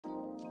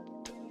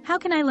How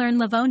can I learn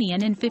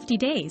Livonian in 50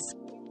 days?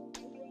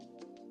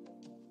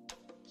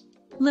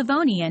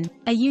 Livonian,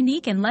 a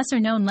unique and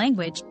lesser-known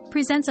language,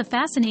 presents a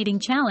fascinating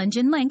challenge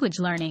in language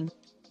learning.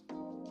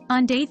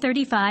 On day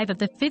 35 of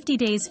the 50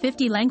 Days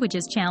 50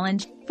 Languages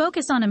Challenge,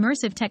 focus on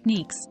immersive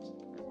techniques.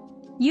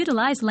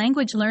 Utilize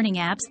language learning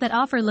apps that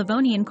offer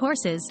Livonian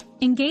courses,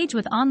 engage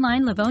with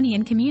online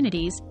Livonian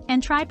communities,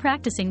 and try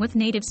practicing with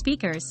native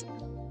speakers.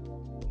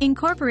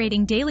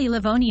 Incorporating daily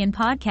Livonian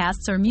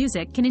podcasts or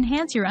music can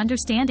enhance your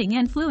understanding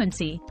and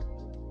fluency.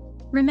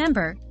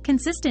 Remember,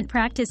 consistent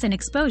practice and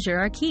exposure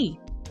are key.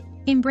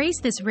 Embrace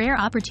this rare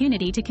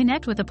opportunity to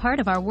connect with a part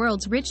of our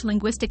world's rich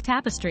linguistic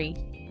tapestry.